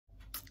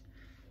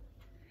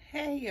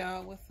Hey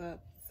y'all, what's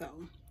up? So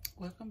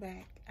welcome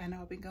back. I know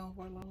I've been gone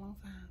for a long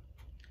time.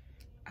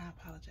 I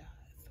apologize.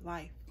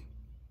 Life,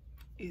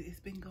 it's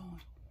been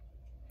going,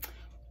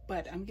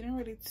 but I'm getting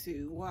ready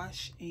to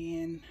wash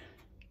and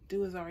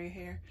do Azaria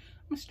hair.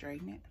 I'm gonna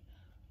straighten it.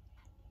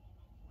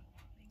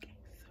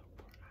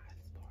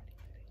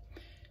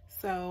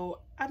 So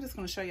I'm just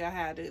gonna show y'all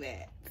how to do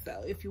that.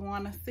 So if you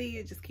want to see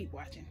it, just keep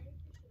watching.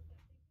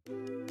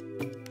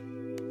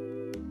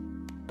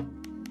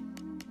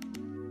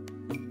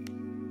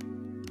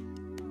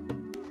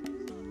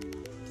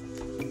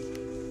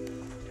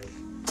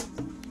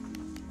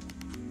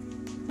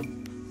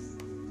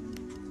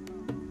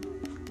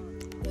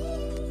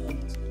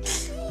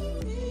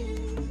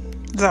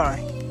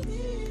 Zari.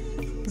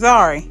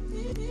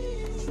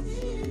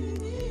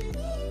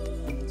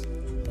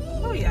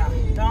 Oh yeah,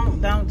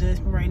 don't judge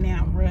me right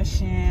now. I'm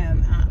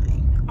rushing.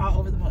 I'm all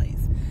over the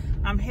place.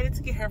 I'm headed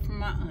to get her from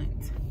my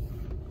aunt,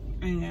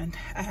 and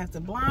I have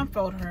to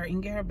blindfold her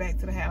and get her back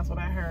to the house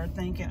without her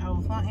thinking,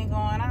 oh, something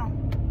going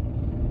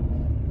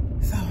on.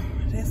 So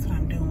that's what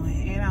I'm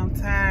doing, and I'm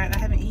tired. I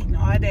haven't eaten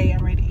all day.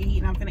 I'm ready to eat,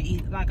 and I'm gonna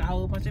eat like a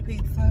whole bunch of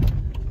pizza.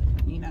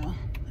 You know,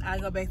 I'll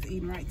go back to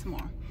eating right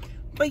tomorrow.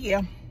 But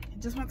yeah,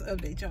 just want to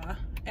update y'all.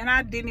 And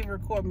I didn't even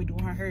record me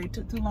doing her hair. It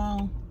took too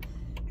long.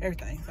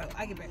 Everything. So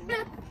I get back.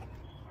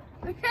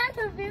 Where I'm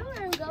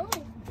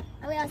going?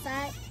 Are we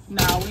outside?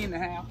 No, we in the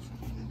house.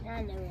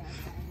 I know we're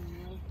outside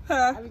anyway.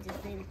 Huh? I was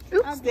just saying.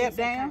 Oops, step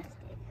down.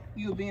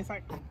 You'll be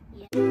inside.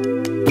 Yeah.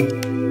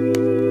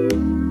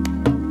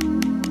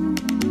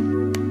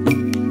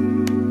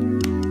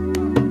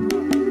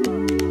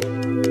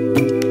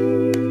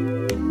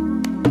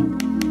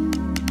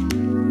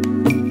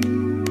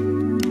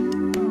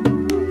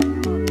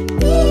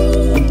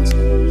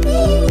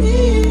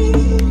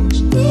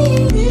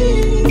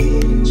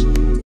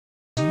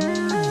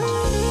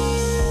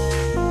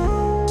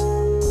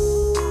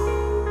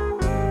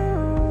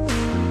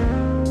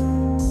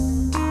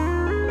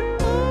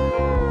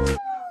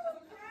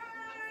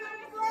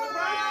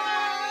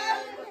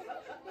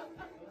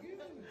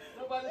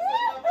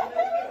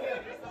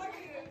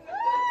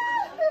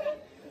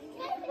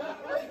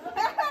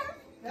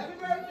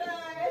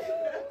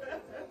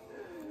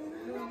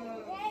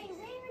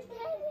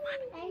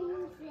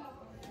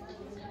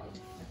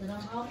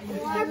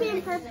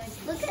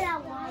 Look at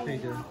that one.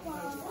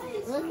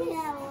 Look at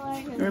that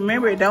one.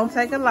 Remember, it don't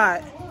take a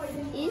lot.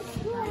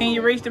 Can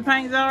you reach the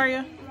paint,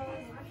 Zaria?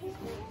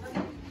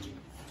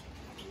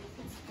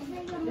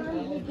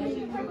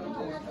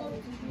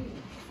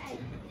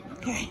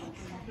 Okay.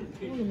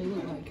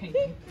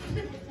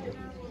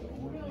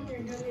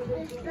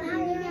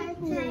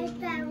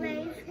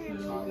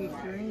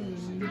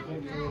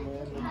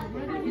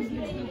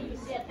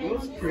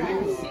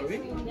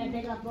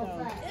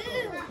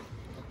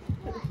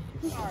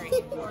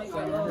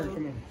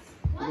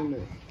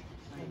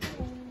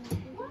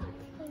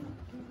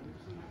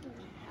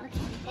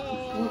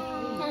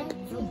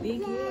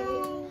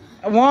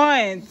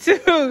 One,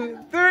 two,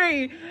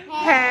 three.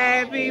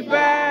 Happy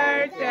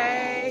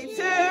birthday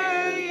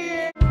to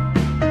you.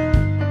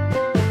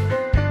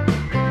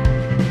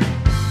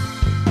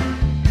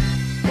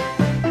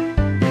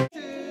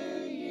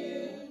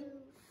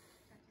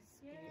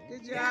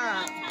 Good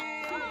job.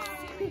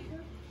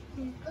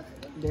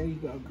 There you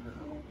go, girl.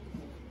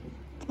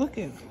 Look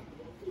at it.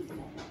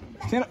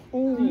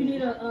 Ooh. You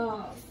need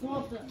a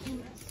swamp.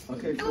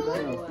 Okay, sit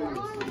down.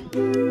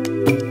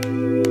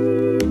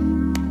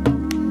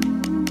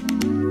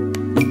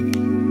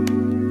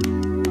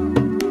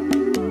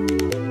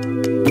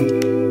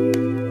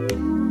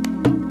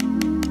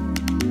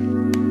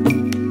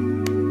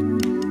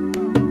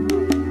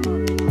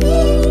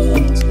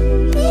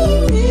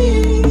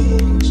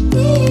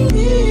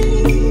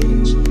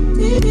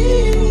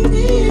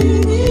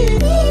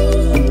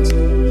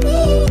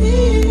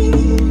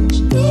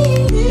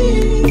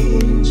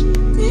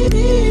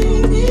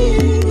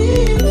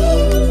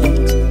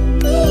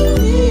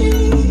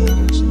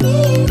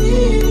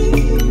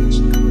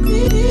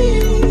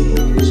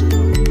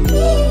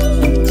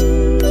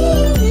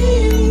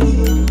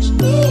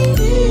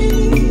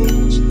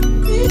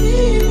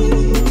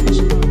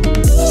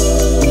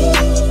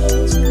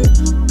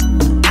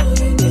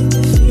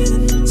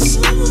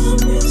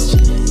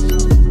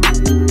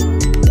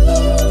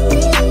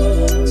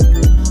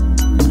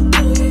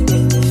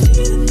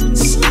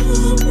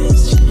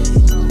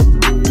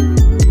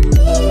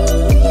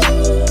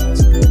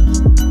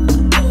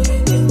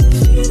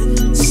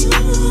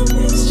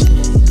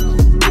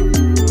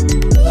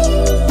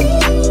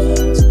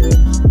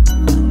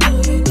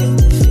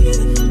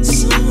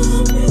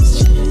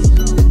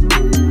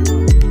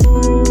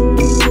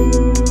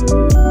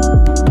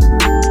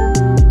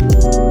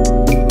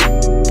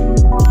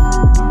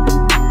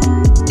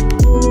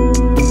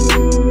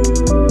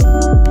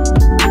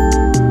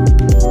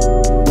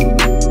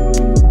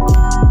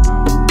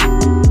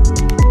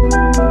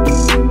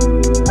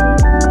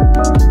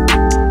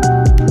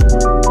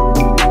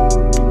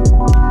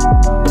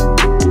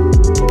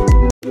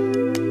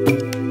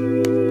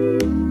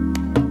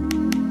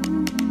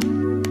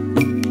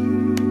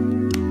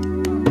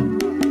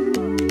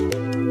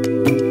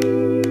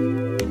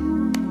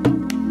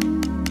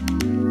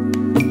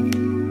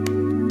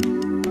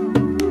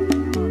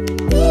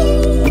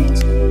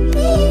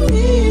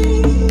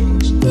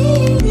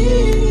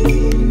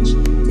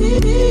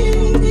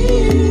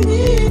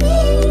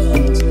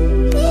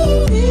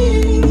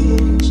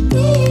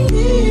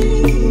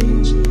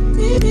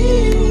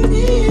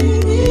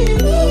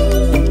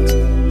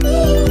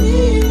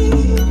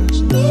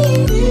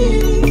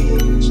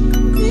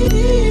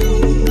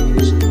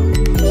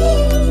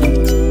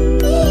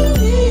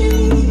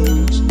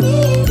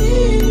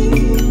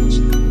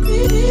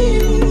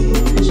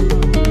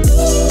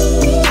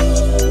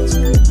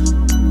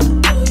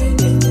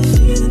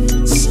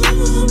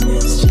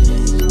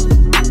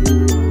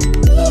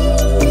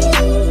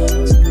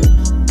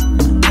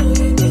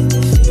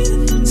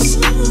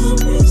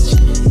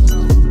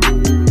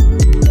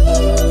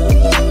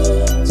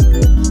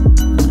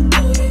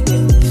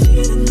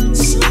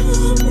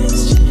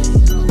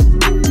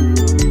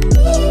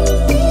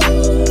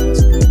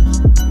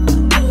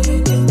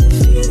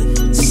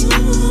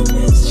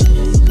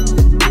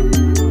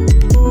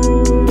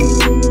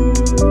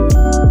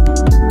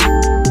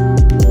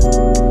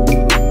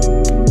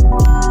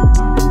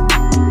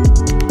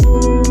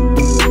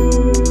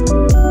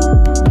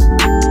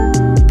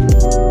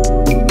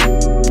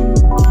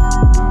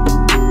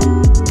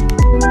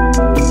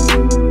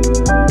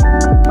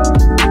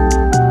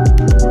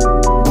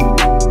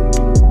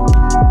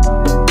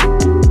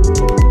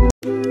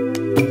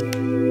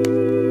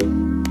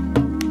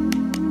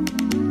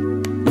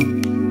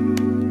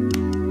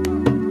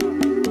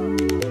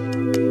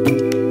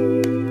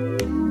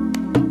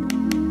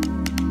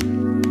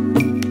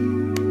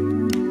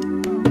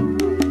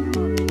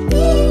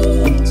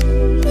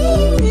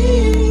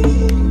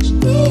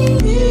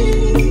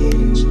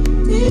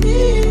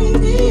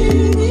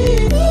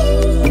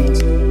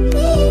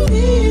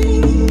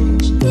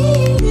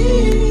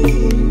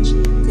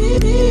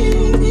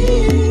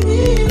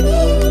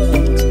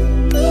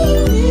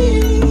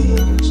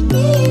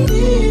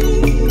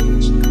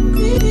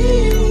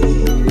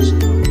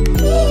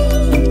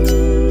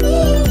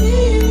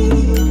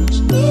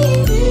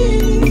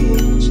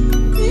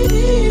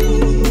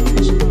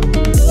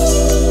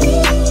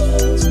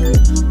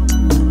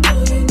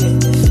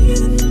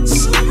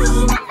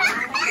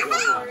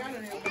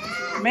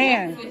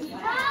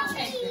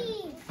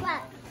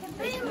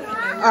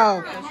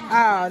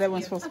 Oh, that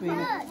one's supposed to be in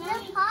it.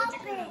 Just pop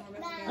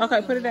it.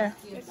 Okay, put it there.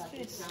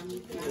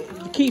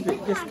 Keep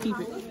it. Just keep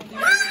it.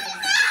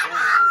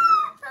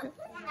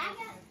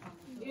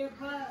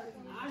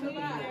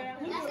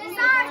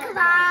 Sorry,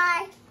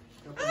 goodbye.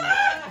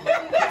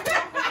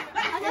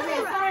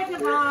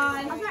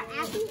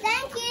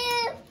 Thank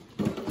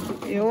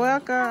you. You're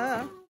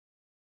welcome.